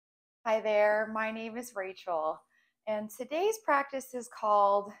Hi there, my name is Rachel, and today's practice is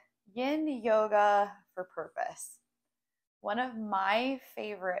called Yin Yoga for Purpose. One of my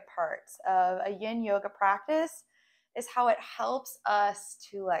favorite parts of a Yin Yoga practice is how it helps us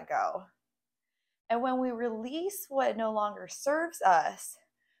to let go. And when we release what no longer serves us,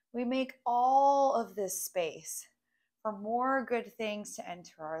 we make all of this space for more good things to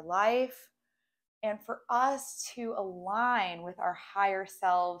enter our life and for us to align with our higher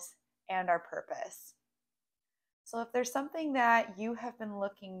selves and our purpose. So, if there's something that you have been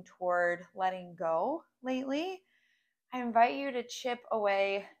looking toward letting go lately, I invite you to chip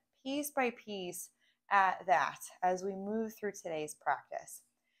away piece by piece at that as we move through today's practice.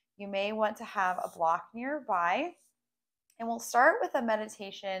 You may want to have a block nearby, and we'll start with a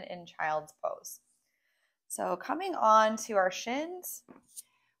meditation in child's pose. So, coming on to our shins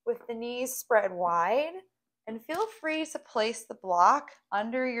with the knees spread wide, and feel free to place the block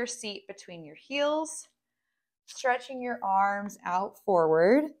under your seat between your heels, stretching your arms out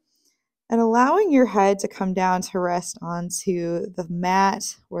forward and allowing your head to come down to rest onto the mat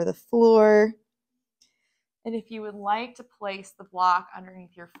or the floor. And if you would like to place the block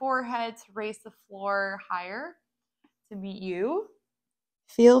underneath your forehead to raise the floor higher to meet you,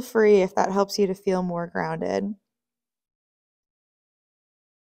 feel free if that helps you to feel more grounded.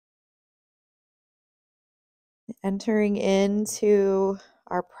 Entering into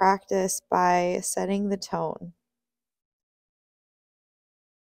our practice by setting the tone.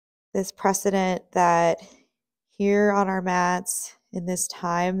 This precedent that here on our mats, in this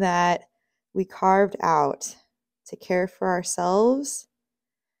time that we carved out to care for ourselves,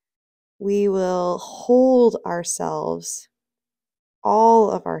 we will hold ourselves, all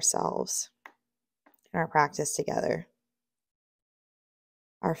of ourselves, in our practice together.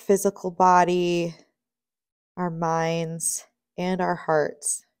 Our physical body, our minds, and our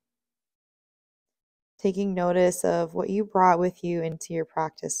hearts. Taking notice of what you brought with you into your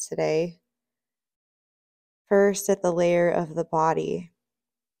practice today. First, at the layer of the body.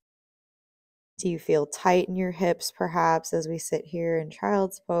 Do you feel tight in your hips, perhaps, as we sit here in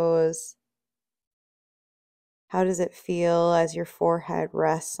child's pose? How does it feel as your forehead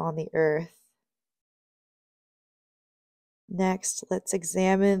rests on the earth? Next, let's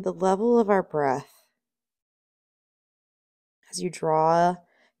examine the level of our breath. As you draw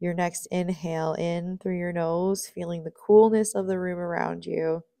your next inhale in through your nose, feeling the coolness of the room around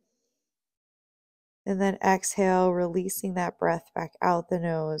you. And then exhale, releasing that breath back out the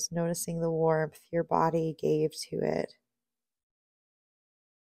nose, noticing the warmth your body gave to it.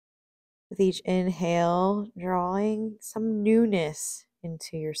 With each inhale, drawing some newness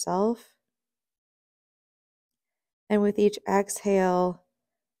into yourself. And with each exhale,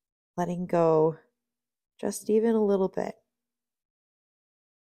 letting go just even a little bit.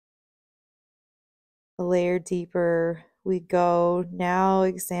 A layer deeper we go, now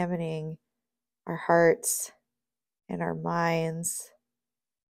examining our hearts and our minds.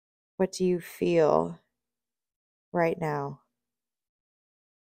 What do you feel right now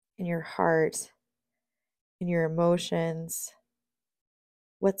in your heart, in your emotions?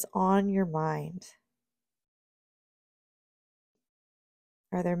 What's on your mind?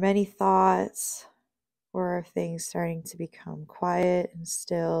 Are there many thoughts, or are things starting to become quiet and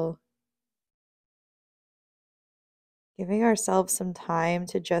still? Giving ourselves some time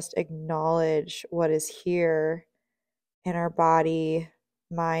to just acknowledge what is here in our body,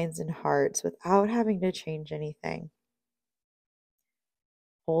 minds, and hearts without having to change anything.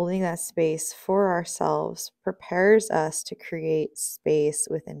 Holding that space for ourselves prepares us to create space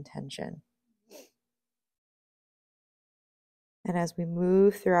with intention. And as we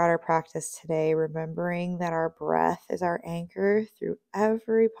move throughout our practice today, remembering that our breath is our anchor through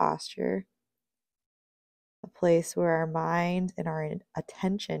every posture, a place where our mind and our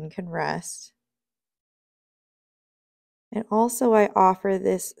attention can rest. And also, I offer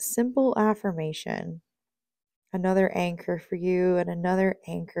this simple affirmation, another anchor for you and another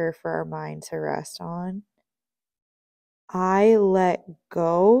anchor for our mind to rest on. I let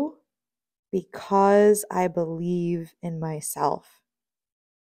go because I believe in myself.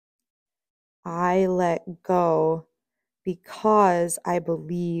 I let go because I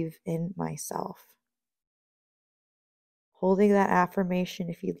believe in myself. Holding that affirmation,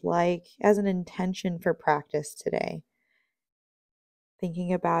 if you'd like, as an intention for practice today.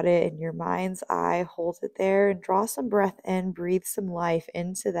 Thinking about it in your mind's eye, hold it there and draw some breath in, breathe some life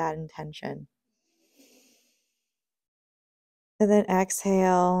into that intention. And then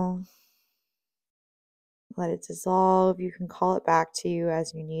exhale, let it dissolve. You can call it back to you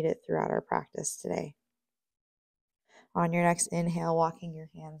as you need it throughout our practice today. On your next inhale, walking your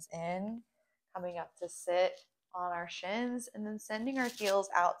hands in, coming up to sit on our shins, and then sending our heels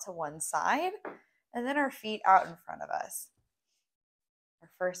out to one side, and then our feet out in front of us. Our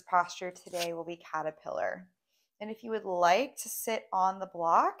first posture today will be caterpillar. And if you would like to sit on the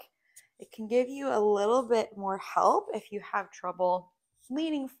block, it can give you a little bit more help if you have trouble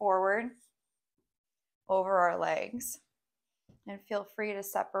leaning forward over our legs. And feel free to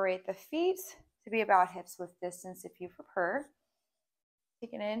separate the feet to be about hips width distance if you prefer.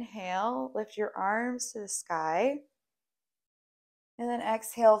 Take an inhale, lift your arms to the sky, and then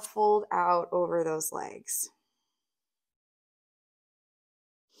exhale, fold out over those legs.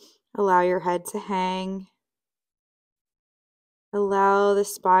 Allow your head to hang. Allow the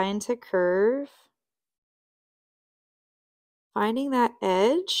spine to curve. Finding that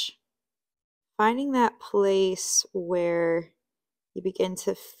edge, finding that place where you begin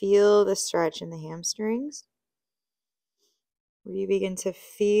to feel the stretch in the hamstrings, where you begin to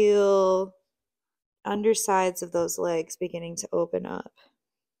feel undersides of those legs beginning to open up.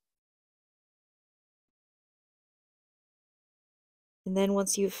 And then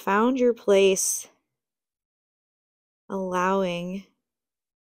once you've found your place, allowing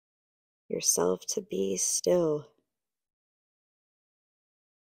yourself to be still.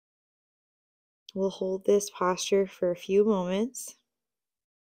 We'll hold this posture for a few moments,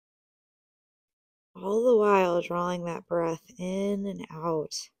 all the while drawing that breath in and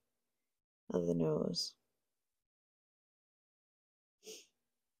out of the nose.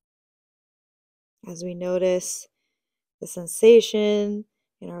 As we notice the sensation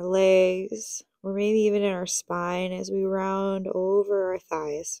in our legs, or maybe even in our spine as we round over our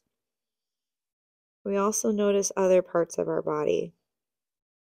thighs. We also notice other parts of our body.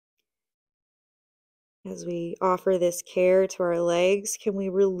 As we offer this care to our legs, can we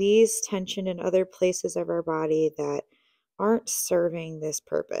release tension in other places of our body that aren't serving this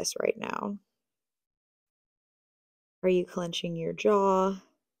purpose right now? Are you clenching your jaw?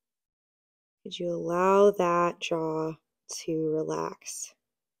 Could you allow that jaw to relax?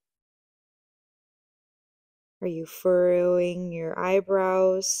 Are you furrowing your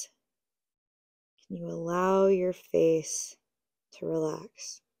eyebrows? Can you allow your face to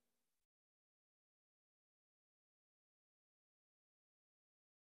relax?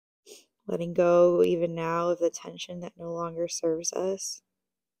 Letting go even now of the tension that no longer serves us.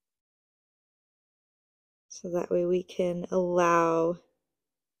 So that way we can allow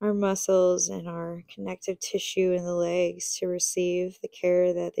our muscles and our connective tissue in the legs to receive the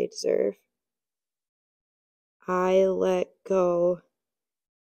care that they deserve. I let go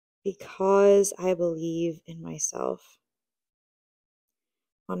because I believe in myself.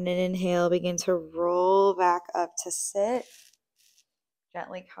 On an inhale, begin to roll back up to sit,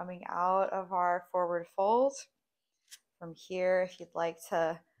 gently coming out of our forward fold. From here, if you'd like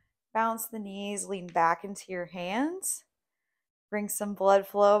to bounce the knees, lean back into your hands. Bring some blood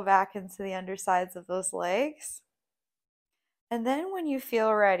flow back into the undersides of those legs. And then when you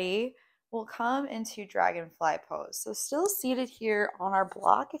feel ready, we'll come into dragonfly pose. So still seated here on our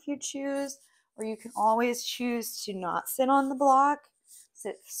block if you choose, or you can always choose to not sit on the block,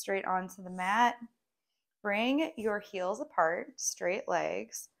 sit straight onto the mat. Bring your heels apart, straight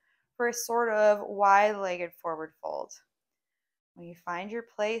legs, for a sort of wide-legged forward fold. When you find your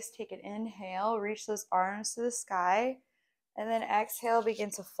place, take an inhale, reach those arms to the sky, and then exhale,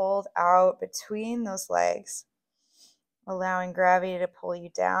 begin to fold out between those legs, allowing gravity to pull you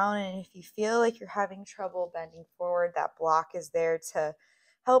down. And if you feel like you're having trouble bending forward, that block is there to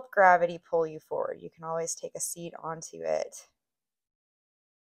help gravity pull you forward. You can always take a seat onto it.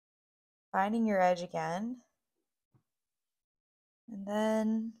 Finding your edge again, and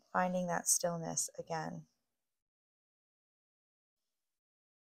then finding that stillness again.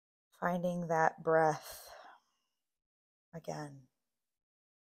 Finding that breath again.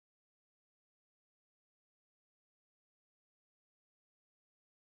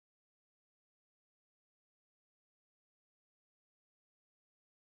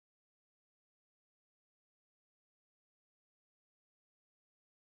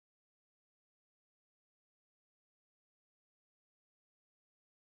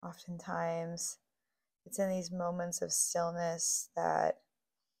 Oftentimes, it's in these moments of stillness that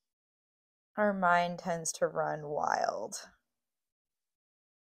our mind tends to run wild.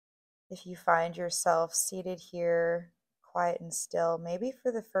 If you find yourself seated here, quiet and still, maybe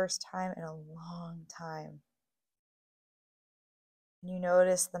for the first time in a long time, you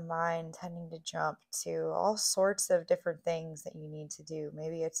notice the mind tending to jump to all sorts of different things that you need to do.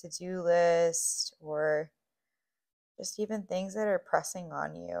 Maybe a to-do list or just even things that are pressing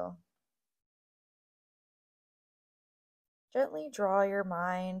on you. Gently draw your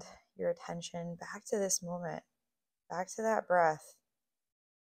mind, your attention back to this moment, back to that breath.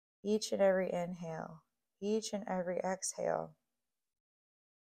 Each and every inhale, each and every exhale.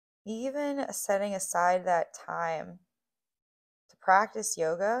 Even setting aside that time to practice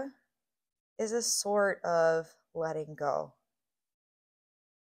yoga is a sort of letting go.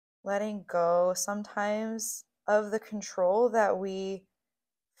 Letting go sometimes of the control that we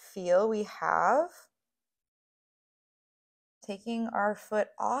feel we have. Taking our foot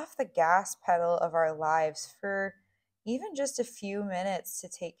off the gas pedal of our lives for even just a few minutes to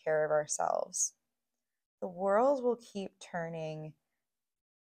take care of ourselves. The world will keep turning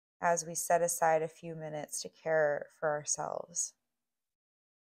as we set aside a few minutes to care for ourselves.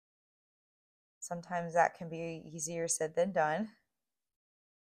 Sometimes that can be easier said than done.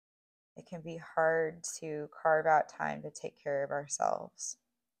 It can be hard to carve out time to take care of ourselves.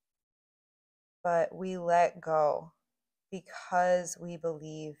 But we let go because we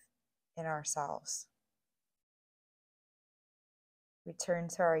believe in ourselves. We turn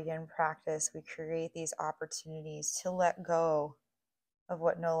to our yin practice. We create these opportunities to let go of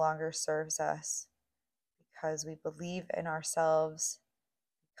what no longer serves us because we believe in ourselves,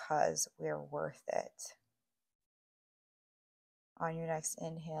 because we're worth it. On your next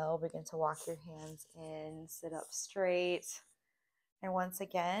inhale, begin to walk your hands in, sit up straight. And once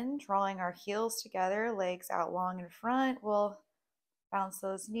again, drawing our heels together, legs out long in front, we'll bounce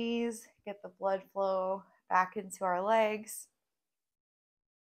those knees, get the blood flow back into our legs.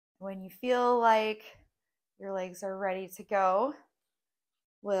 When you feel like your legs are ready to go,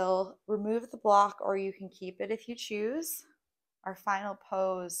 we'll remove the block, or you can keep it if you choose. Our final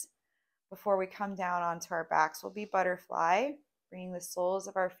pose before we come down onto our backs will be butterfly, bringing the soles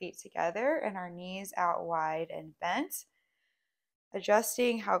of our feet together and our knees out wide and bent.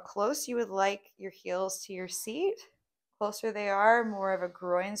 Adjusting how close you would like your heels to your seat. Closer they are, more of a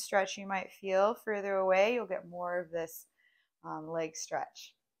groin stretch you might feel. Further away, you'll get more of this leg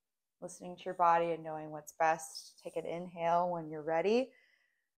stretch. Listening to your body and knowing what's best. Take an inhale when you're ready.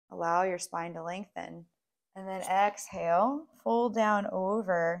 Allow your spine to lengthen. And then exhale, fold down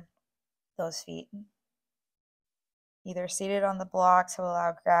over those feet. Either seated on the block to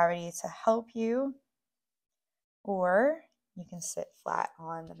allow gravity to help you, or you can sit flat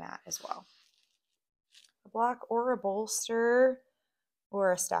on the mat as well. A block or a bolster,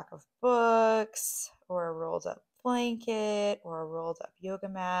 or a stack of books, or a rolled up blanket, or a rolled up yoga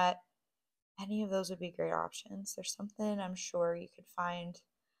mat. Any of those would be great options. There's something I'm sure you could find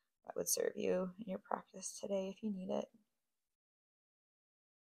that would serve you in your practice today if you need it.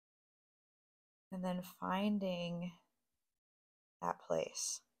 And then finding that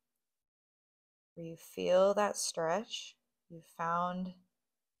place where you feel that stretch. You found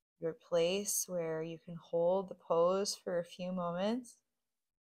your place where you can hold the pose for a few moments,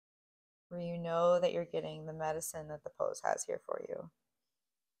 where you know that you're getting the medicine that the pose has here for you.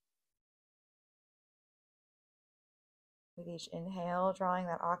 With each inhale, drawing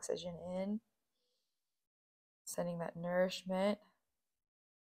that oxygen in, sending that nourishment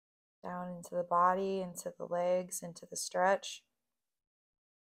down into the body, into the legs, into the stretch.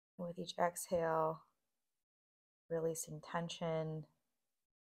 And with each exhale, releasing tension,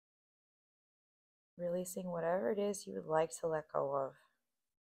 releasing whatever it is you would like to let go of.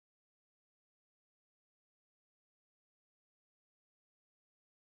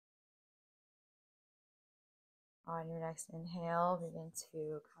 On your next inhale, begin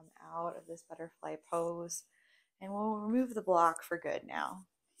to come out of this butterfly pose, and we'll remove the block for good now.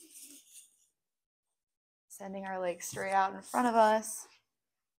 Sending our legs straight out in front of us.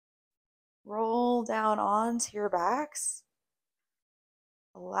 Roll down onto your backs.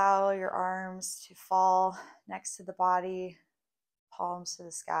 Allow your arms to fall next to the body, palms to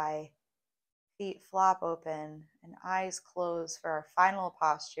the sky, feet flop open, and eyes closed for our final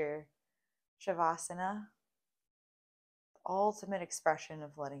posture, Shavasana, the ultimate expression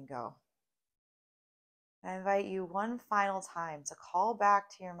of letting go. I invite you one final time to call back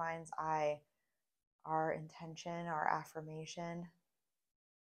to your mind's eye our intention, our affirmation.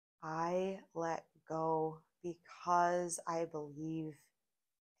 I let go because I believe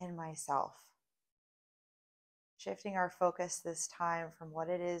in myself. Shifting our focus this time from what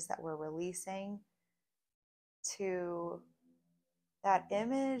it is that we're releasing to that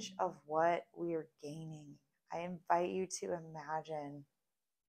image of what we are gaining. I invite you to imagine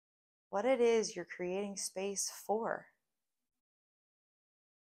what it is you're creating space for.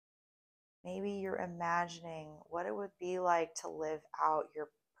 Maybe you're imagining what it would be like to live out your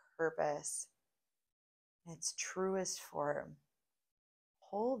purpose in its truest form,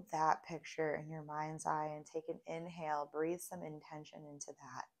 hold that picture in your mind's eye and take an inhale. Breathe some intention into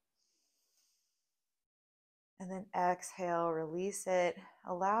that. And then exhale, release it.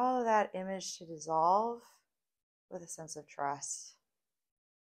 Allow that image to dissolve with a sense of trust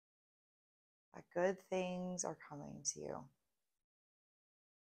that good things are coming to you.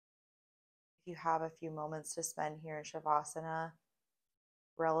 If you have a few moments to spend here in Shavasana,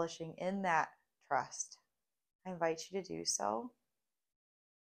 relishing in that trust, I invite you to do so.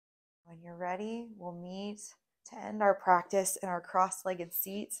 When you're ready, we'll meet to end our practice in our cross-legged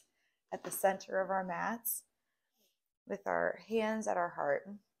seat at the center of our mats with our hands at our heart.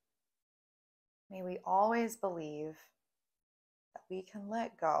 May we always believe that we can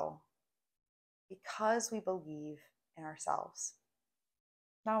let go because we believe in ourselves.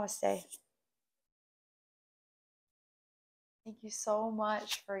 Namaste. Thank you so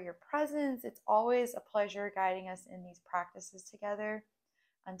much for your presence. It's always a pleasure guiding us in these practices together.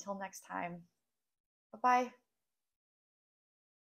 Until next time, bye-bye.